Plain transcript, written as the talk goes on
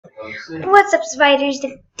What's up, spiders?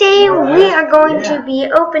 Today we are going to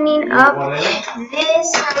be opening up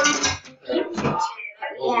this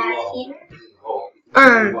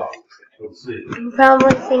I'm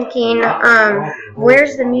probably thinking,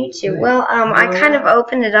 where's the Mewto? Well, I kind of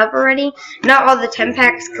opened it up already. Not all the 10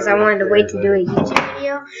 packs because I wanted to wait to do a YouTube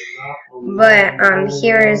video. But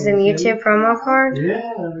here is the Mewto promo card.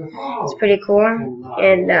 It's pretty cool.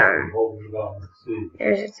 And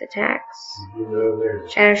there's its attacks.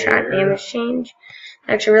 Shatter shot, damage change.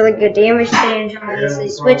 Actually, really good damage change. Obviously,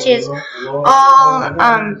 switches all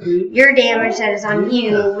your damage that is on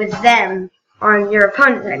you with them on your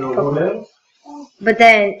opponent's Pokemon. But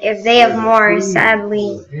then, if they have more,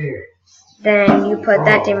 sadly, then you put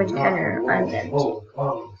that damage counter on them too.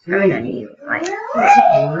 I mean, not you, like,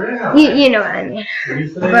 you know what I mean.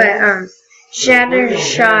 But Shatter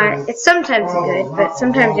Shot, it's sometimes good, but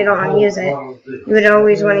sometimes you don't want to use it. You would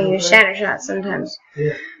always want to use Shatter Shot sometimes.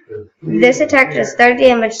 This attack does 30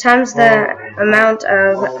 damage times the amount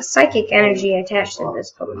of psychic energy attached to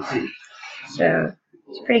this Pokemon. So,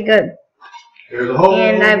 it's pretty good.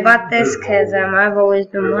 And I bought this because I've always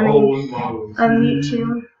been wanting a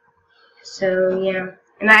Mewto. So, yeah.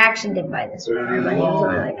 And I actually did buy this for my money. It was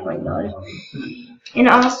only like $20. And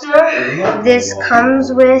also, this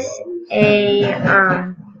comes with a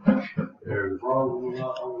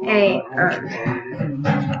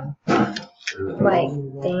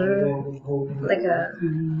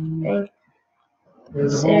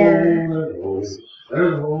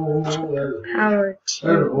power to.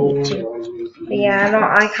 But yeah,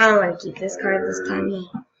 I kind of want to keep this card this time.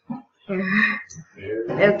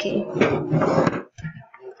 Okay.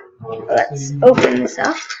 Let's open this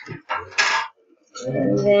up.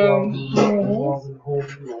 And then here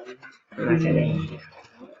it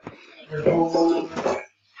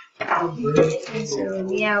is. So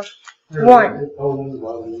we have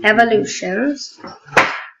 1. Evolutions.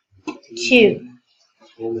 2.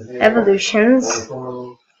 Evolutions.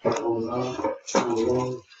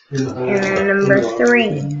 And then number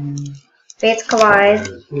 3. Fates Collide.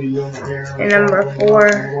 And number 4.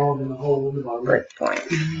 Breakpoint.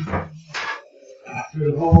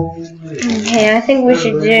 Okay, I think we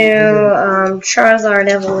should do Charizard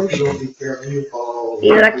Evolution. Be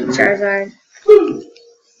lucky Charizard.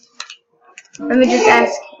 Let me just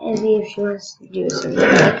ask Evie if she wants to do some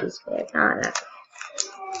lucky spit.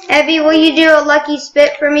 Evie, will you do a lucky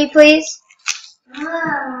spit for me, please?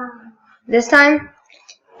 This time?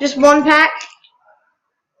 Just 1 pack?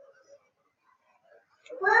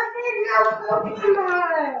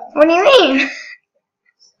 What do you mean?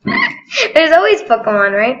 There's always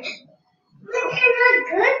Pokemon, right? But they're not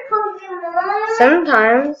good Pokemon.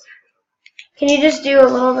 Sometimes. Can you just do a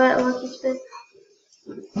little bit of lucky spit?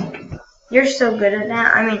 You're so good at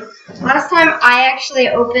that. I mean, last time I actually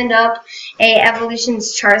opened up a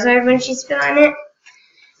Evolution's Charizard when she spit on it.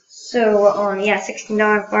 So, yeah,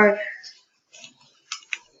 $16 card.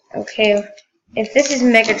 Okay, if this is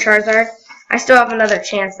Mega Charizard, I still have another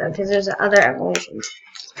chance though, because there's other evolutions.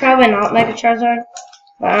 It's probably not Mega Charizard,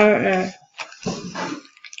 but I don't know.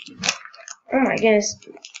 Oh my goodness.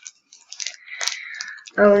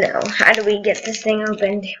 Oh no, how do we get this thing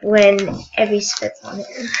opened when Evie spits on it?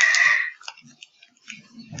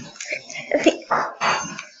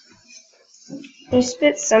 You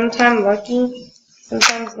spit sometime lucky,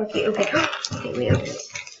 sometimes lucky. Okay, okay, we opened it.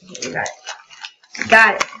 Okay, we got it.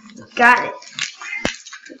 Got it. Got it.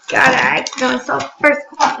 Got it. I got myself first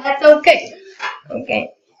class. That's okay.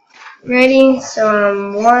 Okay. Ready?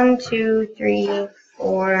 So 1, 2, 3,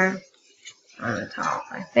 4 on the top.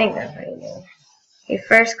 I think that's what you do. Okay,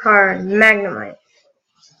 first card, Magnemite.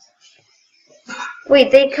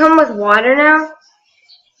 Wait, they come with water now?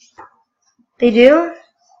 They do?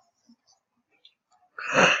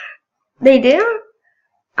 They do?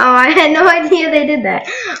 Oh, I had no idea they did that.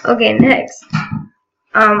 Okay, next.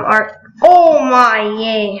 Oh my,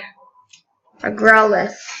 yay. A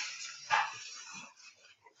Growlithe.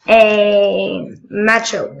 A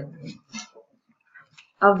Mewto.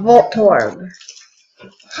 A Voltorb.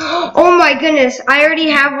 Oh my goodness, I already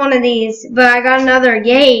have one of these, but I got another.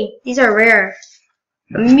 Yay, these are rare.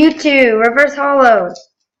 A Mewtwo, Reverse Holo.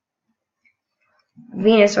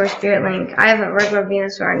 Venusaur, Spirit Link. I have a regular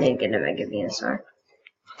Venusaur, I need to get a Mega Venusaur.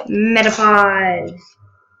 Metapod.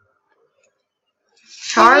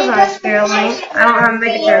 Charizard, Spirit Link. I don't have a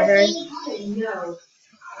Mega Charizard.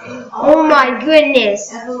 Oh my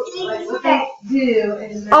goodness. A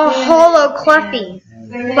Holo Cleffy.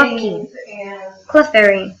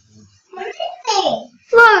 Clefairy.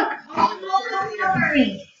 Look.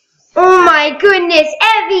 Oh my goodness,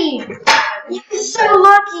 Evie. You're so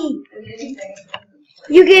lucky.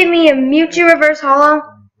 You gave me a Mewtwo reverse holo,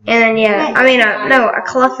 and then yeah, I mean no, a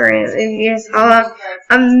Clefairy reverse holo,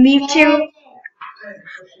 a Mewtwo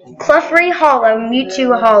Clefairy holo,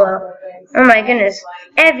 Mewtwo holo. Oh my goodness,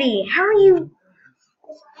 Evie, how are you?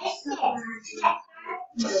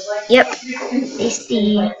 Yep, it's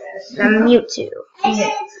the Mewtwo.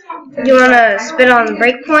 Okay. Do you want to spit on the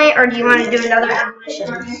breakpoint, or do you want to do another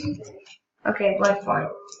evolution? Okay, breakpoint.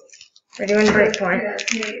 We're doing breakpoint.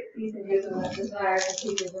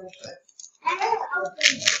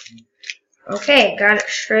 Okay, got it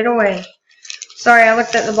straight away. Sorry, I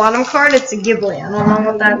looked at the bottom card. It's a Ghibli. I don't know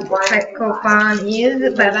what that type Pokemon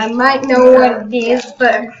is, but I might know what it is,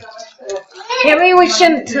 but maybe we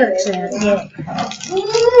shouldn't touch that yet.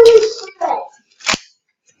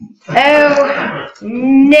 Oh,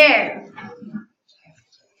 no.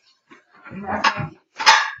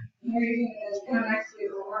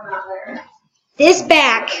 This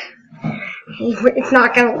back, it's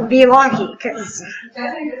not going to be lucky because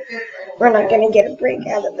we're not going to get a break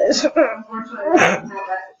out of this.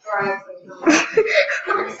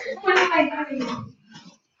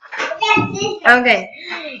 Okay,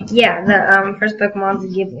 yeah, the first Pokemon's a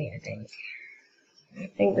Ghibli, I think. I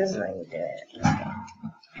think this is how you do it. Okay.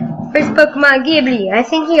 First Pokemon Ghibli. I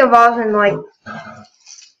think he evolves in like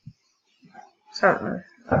something.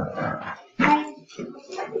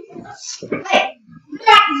 Wait,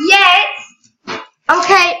 not yet.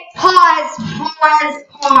 Okay, pause.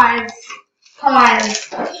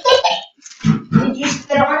 Did you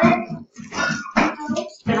spit on it?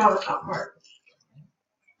 Spit on the top part.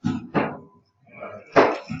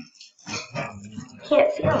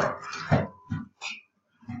 Can't feel it.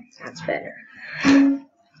 That's better.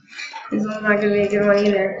 This one's not gonna be a good one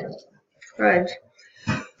either. Fudge.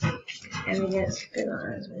 And we get spit on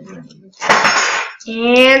it.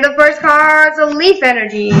 And the first card's a Leaf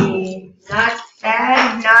Energy. Not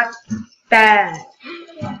bad, not bad.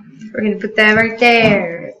 We're gonna put that right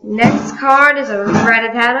there. Next card is a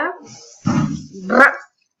Rattata.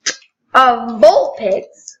 A Vulpix.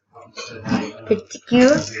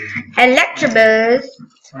 Particular. Electabuzz.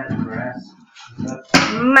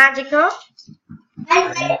 Magical.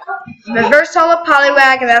 Reverse Holo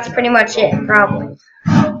Poliwag, and that's pretty much it, probably.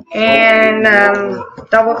 And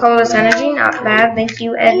double colorless energy, not bad. Thank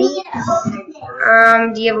you, Evie.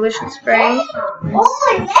 De-evolution spray.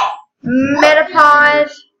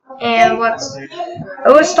 Metapod. And what's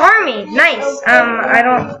oh, a Starmie. Nice. I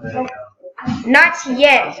don't not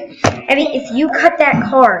yet. Evie, if you cut that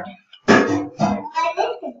card,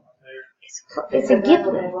 it's a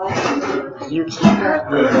Ghibli. You can't hurt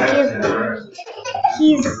the Ghibli.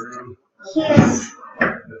 He's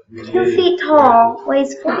 2 feet tall,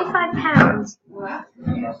 weighs 45 pounds,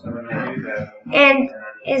 and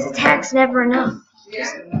his attack's never enough. You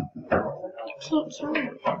can't kill him.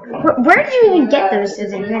 Where did you even get those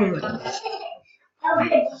scissors anyway?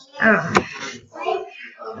 Oh.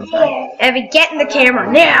 Evie, get in the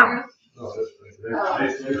camera now!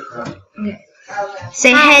 Okay.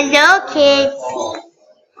 Say hello, kids.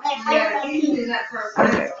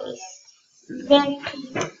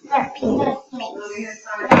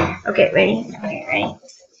 Okay, ready? Okay, ready?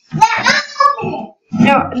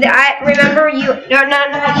 No, I remember you. No,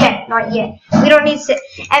 not yet. Not yet. We don't need to.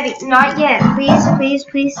 Evie, not yet.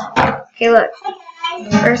 Please. Okay, look.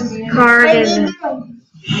 First card is a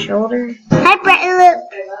shoulder. Hi, Brett.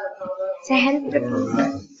 Say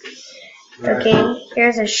hello. Okay,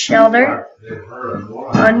 here's a shoulder.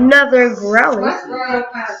 Another Growlithe.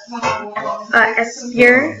 A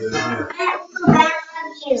Spear.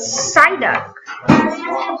 Psyduck.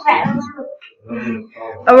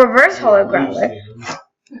 A reverse holo Growlithe.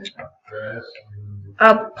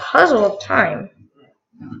 A Puzzle of Time.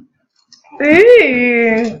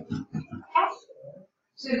 Ooh.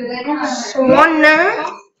 Swanna.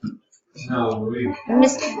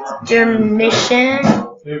 Mr. Mission.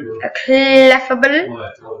 A Clefable.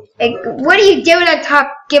 What are you doing on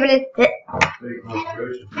top? Give it a.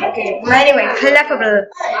 Okay, well, anyway, Clefable.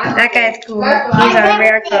 That guy's cool. He's a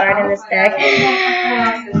rare card in this deck.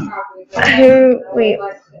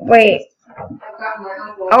 Wait.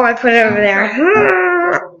 Oh, I put it over there.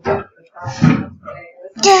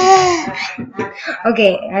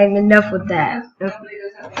 Okay, I have enough with that.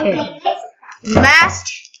 Okay. Last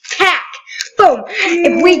attack. Boom.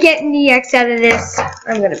 If we get an EX out of this,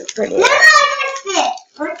 I'm gonna be pretty.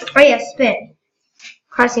 Oh yeah, spit.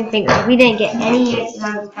 Crossing fingers. We didn't get any EXs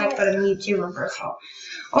out of this pack but a Mewtwo reversal.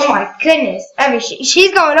 Oh my goodness. I mean,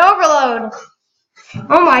 she's going overload.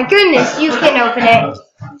 Oh my goodness, you can open it.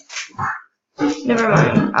 Never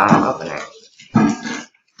mind. I'll open it.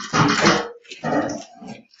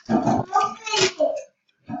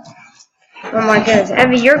 Oh my goodness,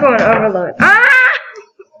 Evie, you're going overload. Ah!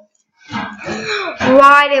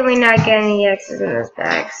 Why did we not get any X's in this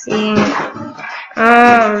pack? See?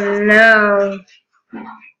 Oh no.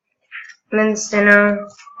 Mincino.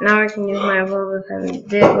 Now I can use my Volvo and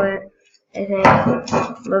Diglett. I think.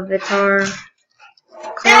 Levitar.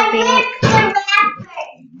 Copy.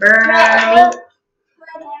 Bernie.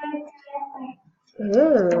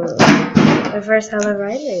 Ooh. The first Hello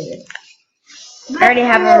Riley. I already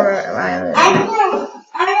have a Riley. I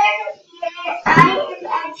am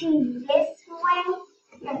actually this way.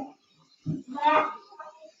 That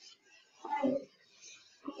way.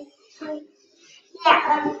 This way.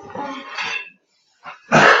 Yeah.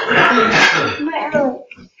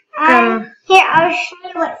 Here, I'll show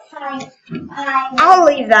you what size. I'll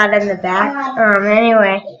leave that in the back.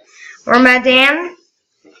 Anyway, or Madame.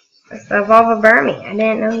 It's the Volvo Burmy. I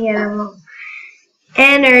didn't know he had a Volvo.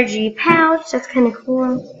 Energy pouch. That's kind of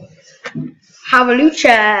cool.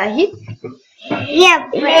 Havalucha. Yeah,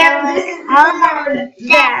 but I'll have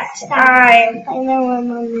that side. And then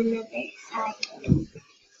one on the other side.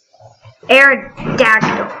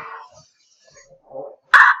 Aerodactyl.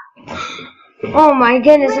 Oh my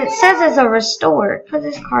goodness, it says it's a restored. Put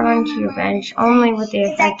this card onto your bench only with the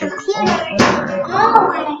effect of cold air.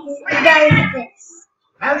 What does this?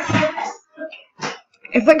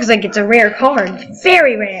 It looks like it's a rare card.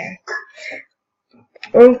 Very rare.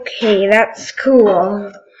 Okay, that's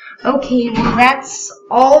cool. Okay, well that's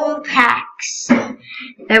all the packs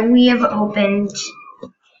that we have opened.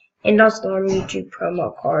 And also our YouTube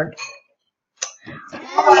promo card.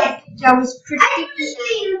 That was pretty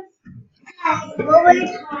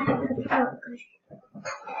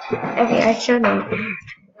Okay, I showed them.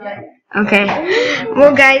 Okay.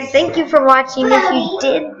 Well, guys, thank you for watching. If you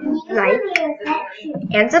did like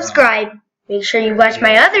and subscribe, make sure you watch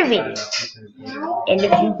my other videos. And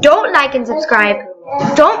if you don't like and subscribe,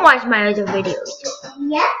 don't watch my other videos.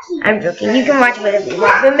 I'm joking. You can watch whatever you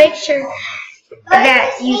want, but make sure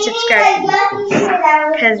that you subscribe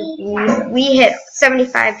because we hit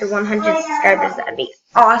 75 to 100 subscribers. That'd be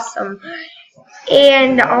awesome.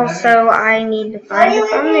 And also, I need to find a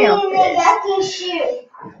thumbnail for this.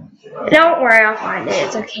 Don't worry, I'll find it.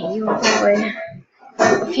 It's okay. You will probably,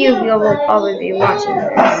 a few of you will probably be watching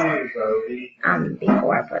this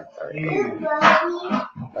before I put it in.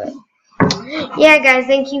 But yeah, guys,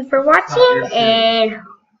 thank you for watching, and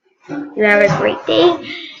you have a great day.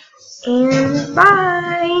 And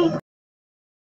bye.